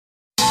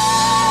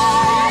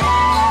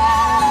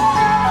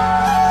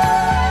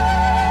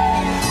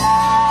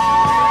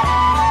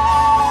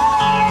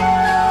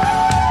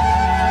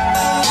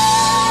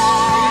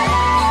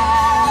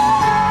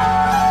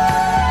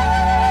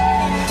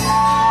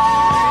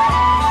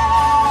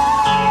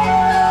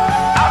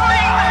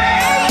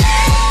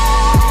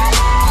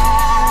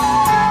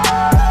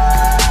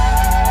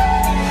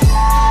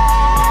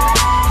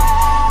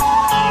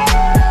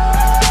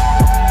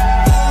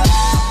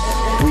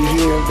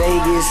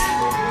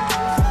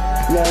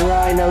Young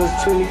Rhino's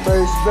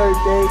 21st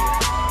birthday.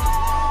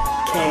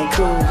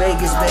 Cancun,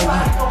 Vegas, baby.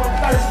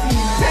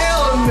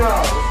 Hell no!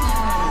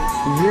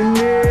 In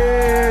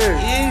there!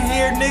 In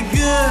here,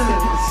 nigga!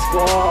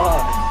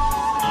 Squad.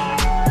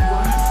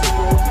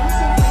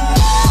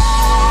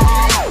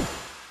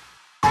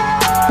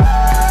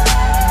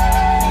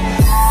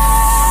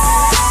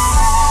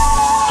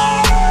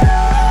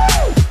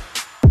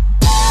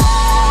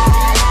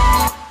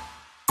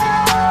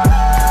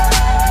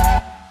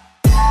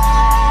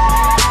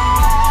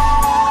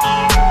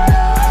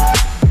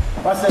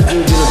 Watch that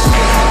dude do this.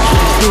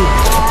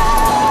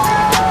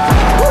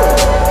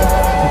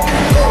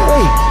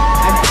 Wait,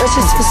 that's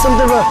just for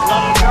something rough.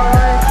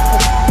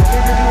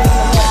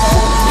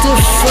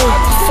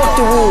 Fuck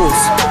the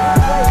rules.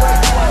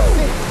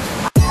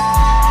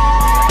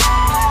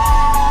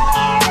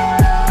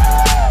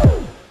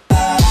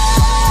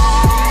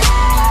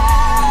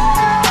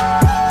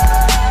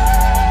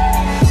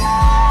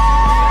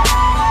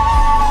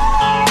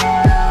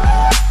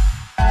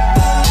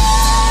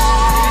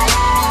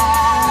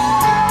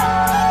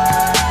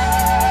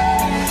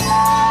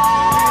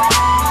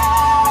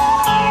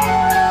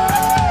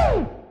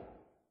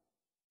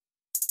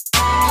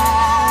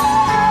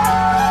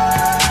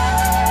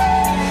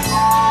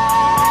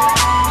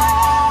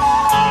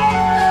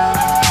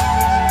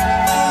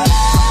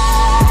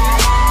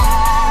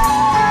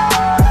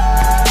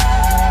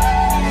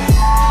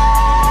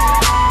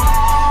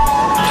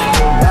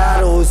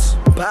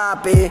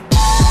 Poppin',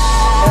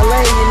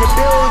 LA in the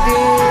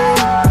building,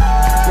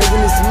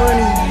 making this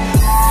money.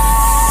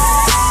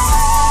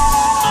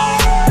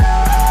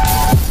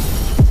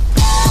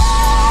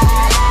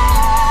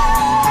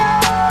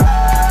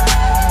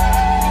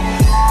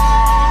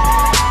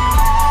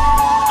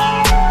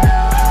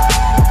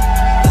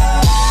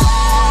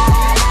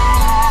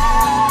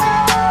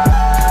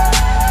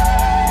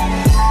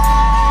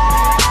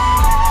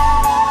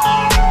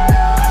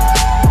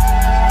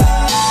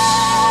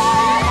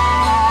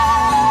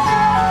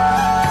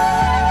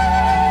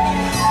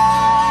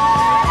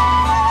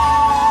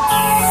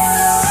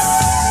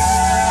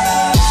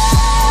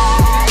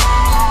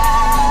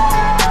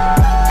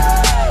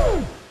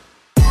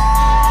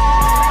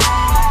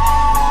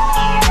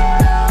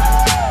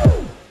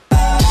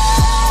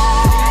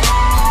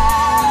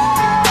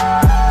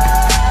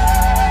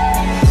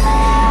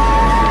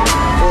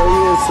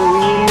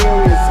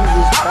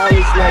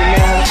 Right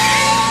now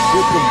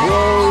with the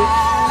bros.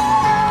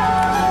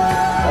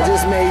 I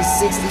just made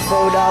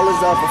 $64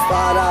 off of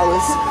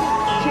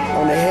 $5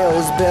 on the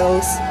Hells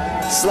Bells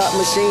slot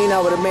machine. I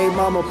would have made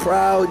mama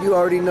proud. You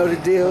already know the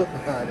deal.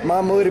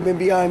 Mama would have been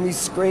behind me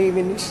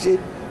screaming and shit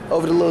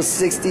over the little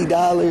 $60.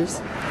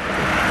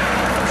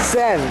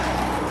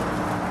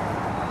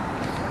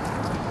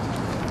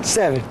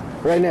 7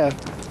 right now.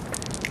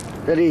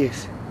 That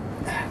is.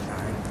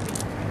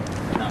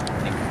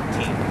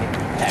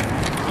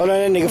 Hold on,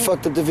 that nigga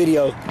fucked up the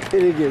video.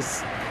 Here it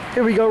is.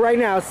 Here we go right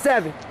now.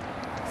 7,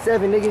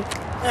 nigga.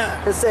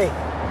 Let's say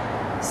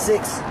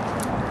 6.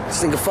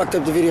 This nigga fucked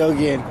up the video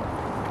again.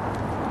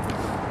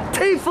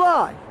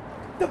 T-Fly!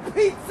 The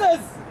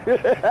pizzas!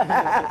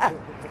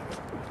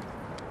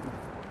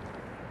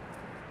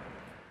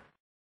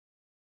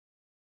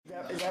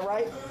 Is that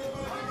right?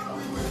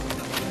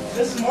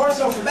 This is more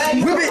so for that.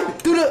 Whip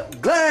it through the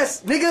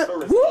glass, nigga.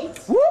 Whoop,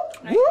 whoop,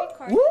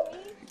 whoop, whoop.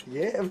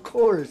 Yeah, of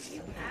course.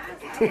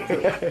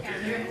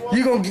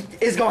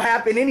 It's gonna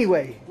happen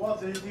anyway.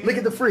 Look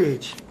at the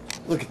fridge.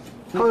 Look.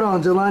 Hold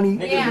on, Jelani.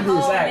 Yeah,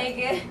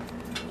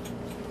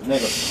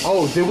 Nigga.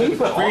 Oh, did we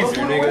put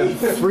freezer,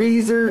 nigga?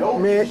 Freezer,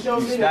 man.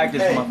 You stacked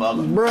this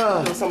motherfucker.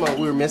 Bruh. Something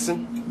we were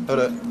missing. Hold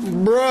up.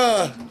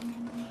 Bruh.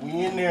 We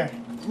in there.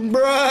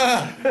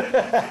 Bruh.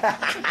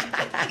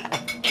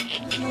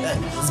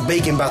 This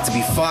bacon about to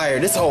be fire.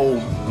 This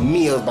whole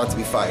meal is about to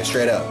be fire,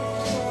 straight up.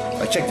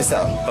 Like, check this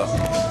out.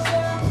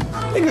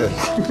 Nigga.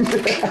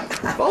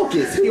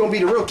 Focus. You gonna be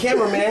the real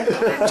cameraman.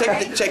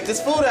 Check this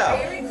food out.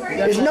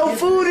 There's no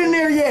food in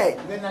there yet.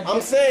 I'm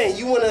saying,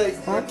 you wanna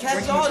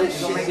catch all this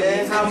shit,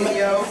 man.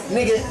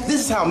 Nigga, this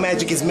is how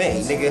magic is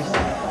made, nigga.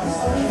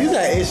 You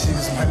got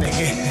issues, my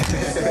nigga.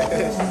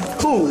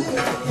 Who?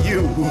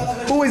 You.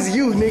 Who is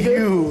you, nigga?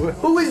 You.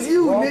 Who is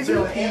you,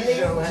 nigga?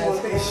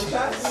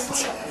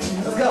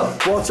 Let's go.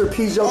 Walter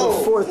Peugeot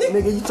the fourth,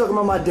 nigga. You talking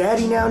about my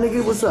daddy now,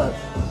 nigga? What's up?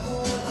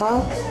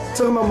 Huh?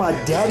 Talking about my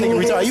daddy,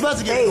 nigga? You about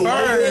to get Hey,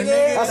 burned,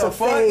 nigga. That's a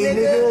fade,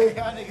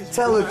 nigga.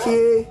 Tell a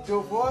kid.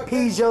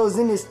 Peugeot's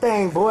in this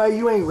thing, boy.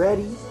 You ain't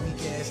ready.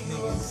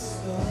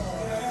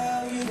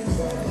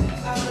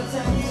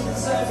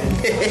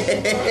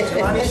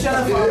 Johnny, shut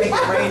up, I'll make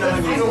it rain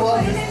on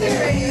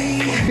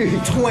you.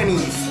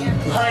 20s.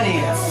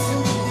 Honeys.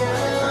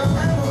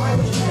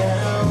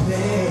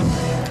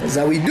 That's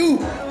how we do.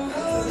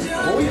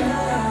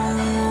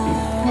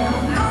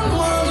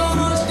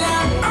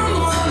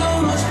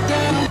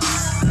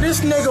 This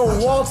nigga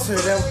Walter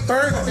that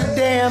burnt the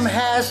damn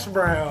hash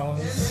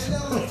browns.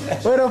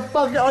 Where the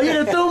fuck? Oh, you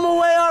done threw them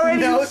away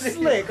already? No, You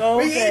slick. Oh,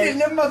 We okay. eating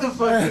them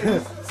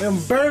motherfuckers. Them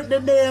burnt the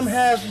damn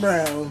hash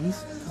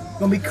browns.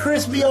 Gonna be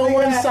crispy on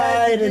one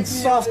side and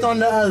soft on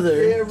the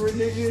other. Yeah, bro,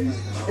 nigga.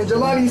 And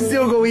Jelani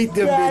still gonna eat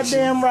them bitches.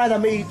 Goddamn right,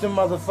 I'm gonna eat them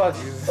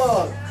motherfuckers.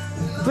 Fuck.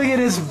 Look at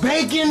this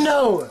bacon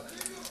though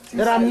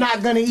that I'm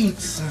not gonna eat.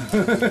 I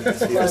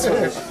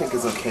think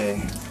it's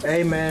okay.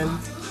 Hey man.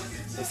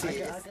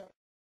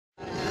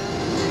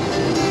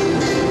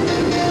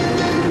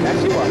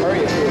 Actually, what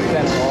hurry up here,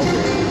 kind of all.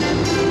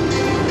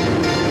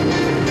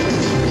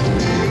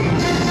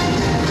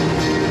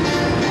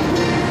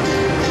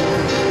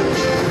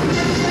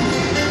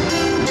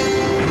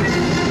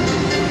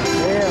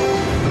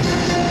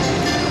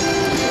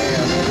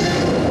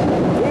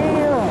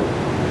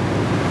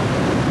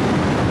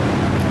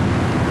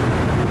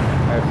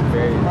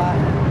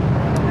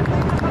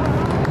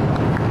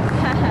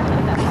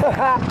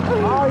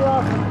 All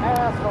y'all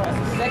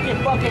assholes.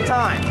 Second fucking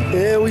time.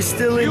 Yeah, we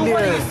still in You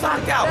want to there. get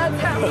socked out.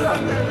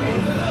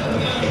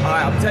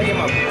 Alright, I'm taking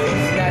my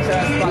snatch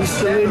ass spot. We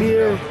still in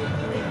here.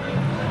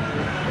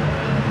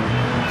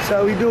 So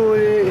how we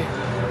doing it?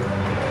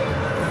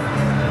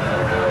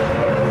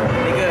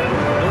 Nigga,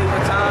 Louis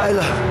Vuitton. Hey,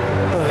 look.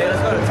 Hey,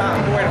 let's go to Tom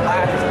Ford and buy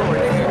at the store,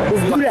 nigga.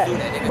 Let's do that.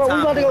 nigga. Bro, we Tom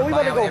about to go. Ford, We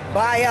about to buy go out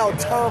buy out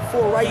Tom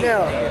Ford right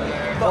now.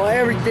 On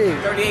everything.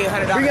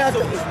 $3,800 Bring out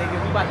suits, the- nigga.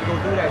 We about to go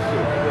do that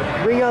shit,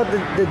 nigga. Bring out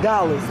the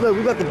dollars. Look,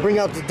 we about to bring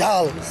out the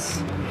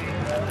dollars.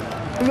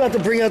 We about to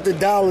bring out the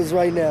dollars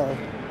right now.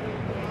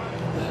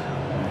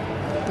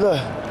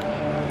 Look,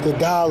 the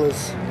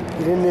dollars.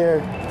 Get in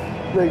there.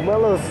 Look, my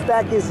little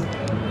stack is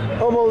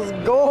almost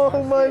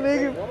gone, my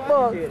nigga.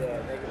 Fuck.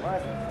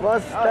 My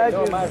stack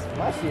is.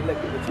 My shit, look,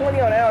 the 20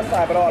 on the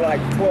outside, but all like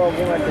 12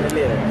 going to the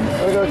middle.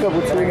 I got a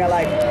couple I got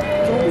like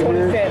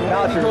 20 cent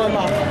vouchers. In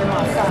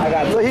my side. I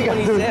got Look, he got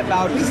 20 the, cent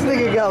vouchers. this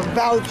nigga got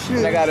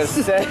vouchers. I got a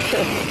 $7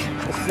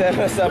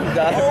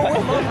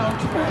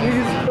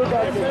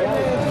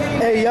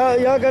 Hey,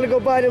 y'all gotta go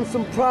buy them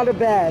some Prada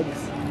bags.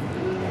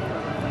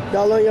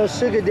 Y'all on your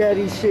sugar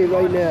daddy shit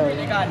right now.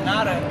 They got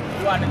nada.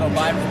 You want to go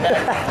buy them?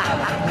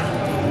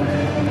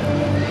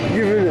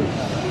 Give it them.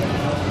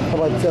 I'm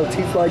about to tell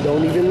T-Fly,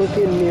 don't even look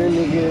in there,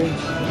 nigga.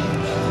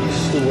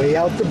 It's way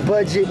out the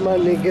budget, my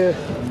nigga.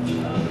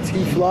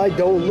 T-Fly,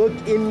 don't look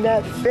in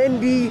that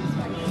Fendi.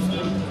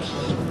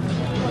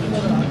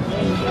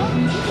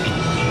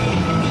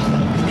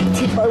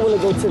 T-Fly wanna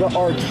go to the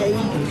arcade.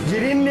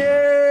 Get in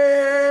there!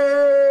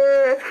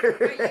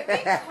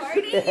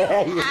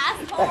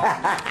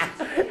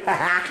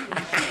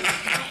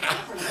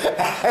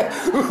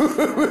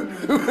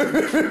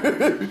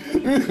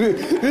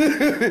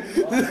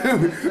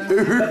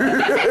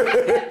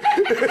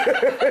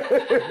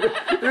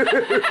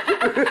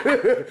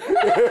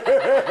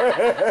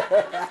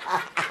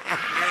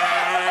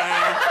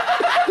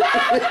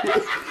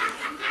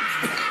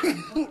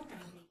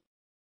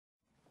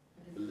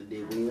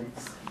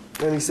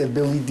 And he said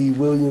Billy D.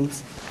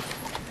 Williams.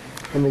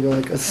 And they go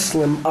like a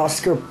slim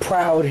Oscar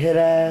Proud head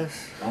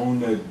ass. On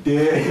the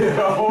dead.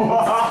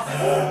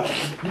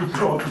 You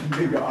talking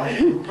nigga.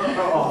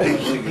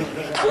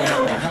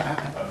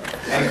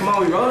 Hey, come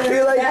on, we rolling.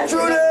 He like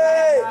Trudy!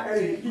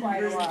 We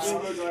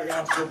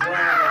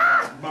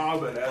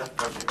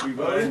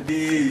rolling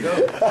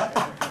dead.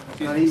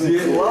 Not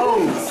even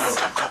close.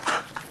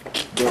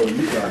 Bro,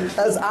 you got it.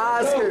 That's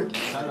Oscar.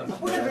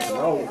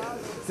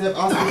 Except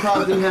Oscar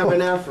probably didn't have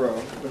an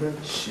afro.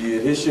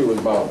 Shit, his shit was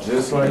about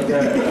just like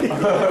that.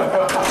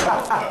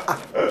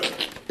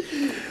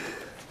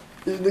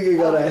 This nigga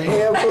got a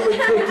handful of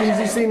cookies.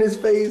 You seen his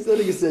face? That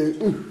nigga said,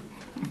 ooh.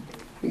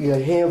 He got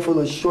a handful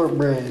of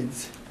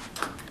shortbreads.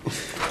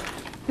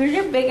 Here's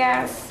your big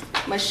ass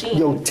machine.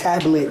 Yo,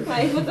 tablet.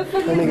 Like, what the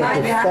fuck That is nigga got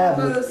my the dad?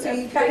 tablet. So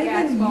you can't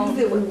even use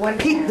it with one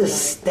Peep the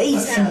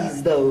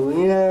Stacy's though,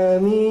 you know what I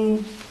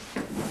mean?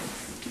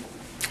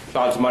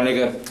 Shout out to my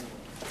nigga,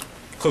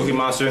 Cookie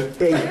Monster.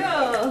 Hey,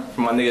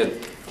 My nigga,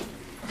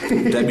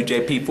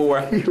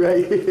 WJP4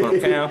 right on the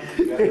cam.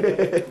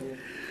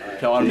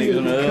 Tell all them niggas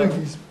in the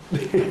hood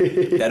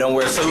that don't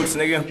wear suits,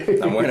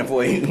 nigga. I'm wearing it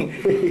for you.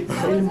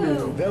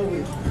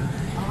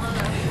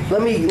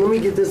 Let me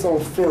get this on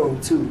film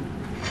too,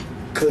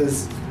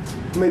 cause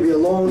maybe a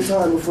long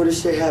time before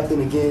this shit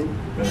happen again.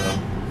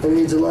 I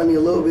need Jelani a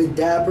little bit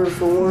dapper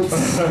for once.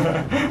 You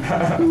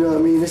know what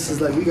I mean? This is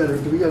like we gotta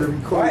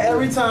record. Why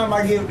every time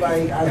I get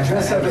like I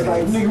dress up as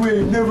like nigga we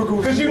ain't never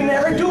go. Cause you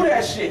never do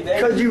that shit,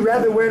 nigga. Cause you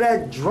rather wear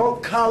that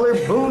drunk collar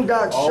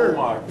boondock shirt.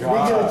 my God.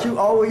 Nigga that you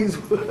always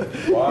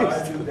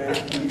Why do they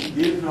keep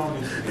getting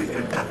on this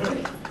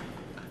shit?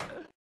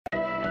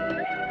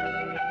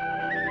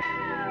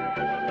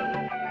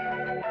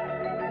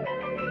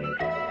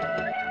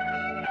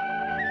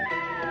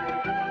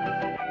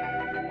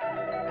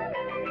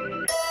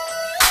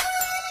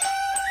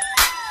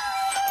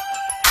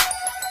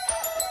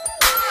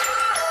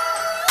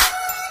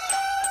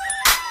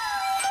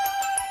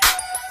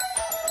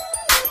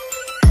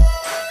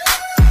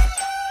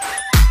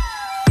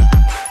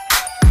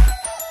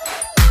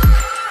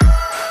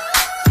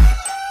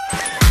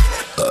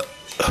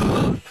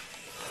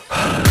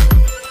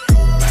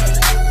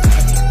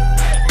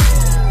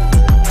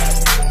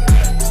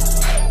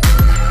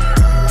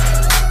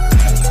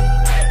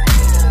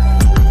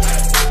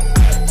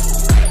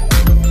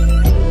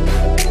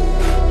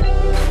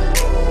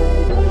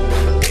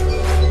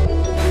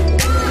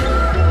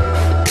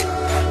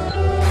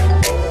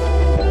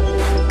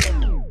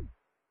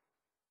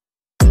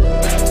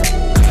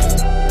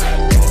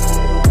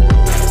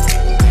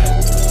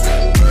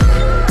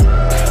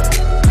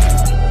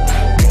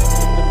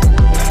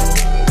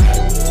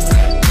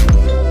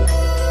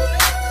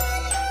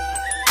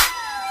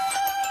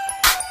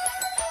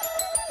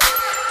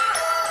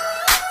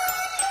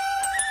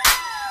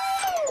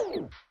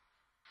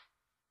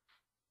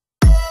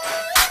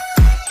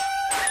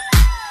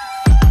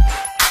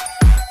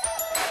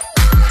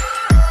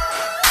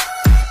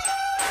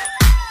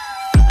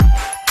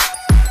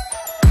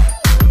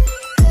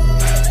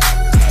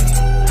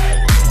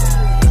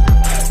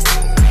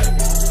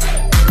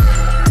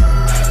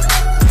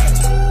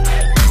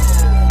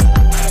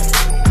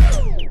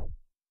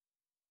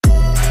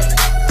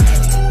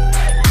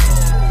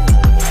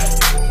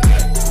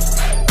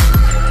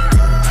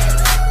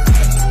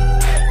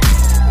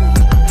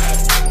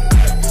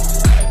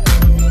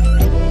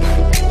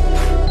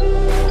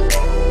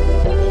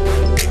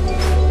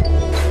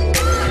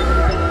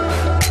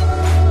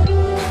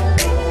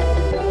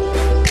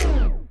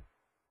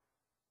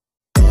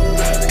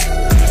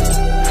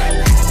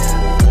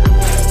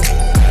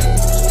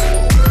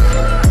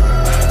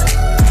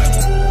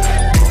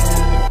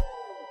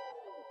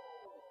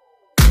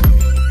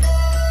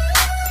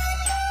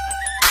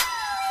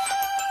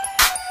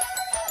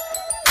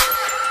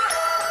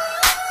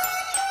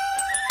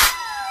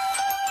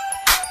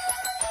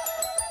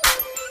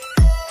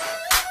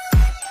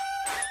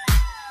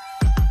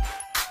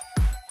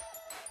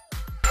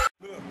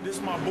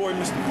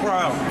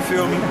 Proud, you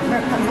feel me?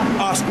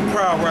 Oscar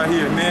Proud right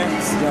here,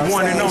 man.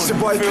 One and only. It's your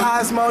boy you feel me?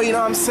 Cosmo, you know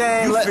what I'm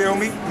saying? You feel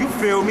me? You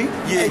feel me?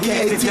 Yeah, he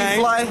AKA in the game.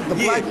 T-Fly, the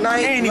Black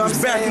Knight, And you he know was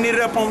what I'm backing saying?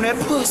 it up on that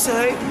pussy.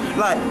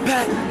 Like,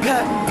 pat,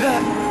 pat,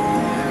 pat.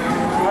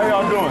 How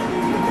y'all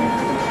doing?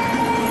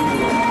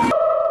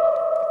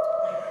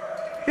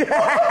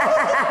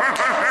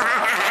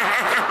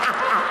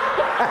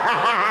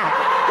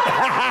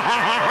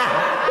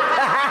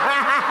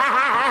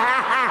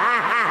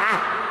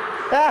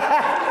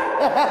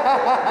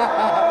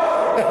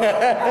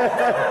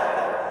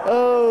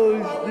 Oh,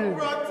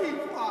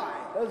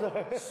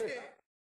 shit. T-Fly.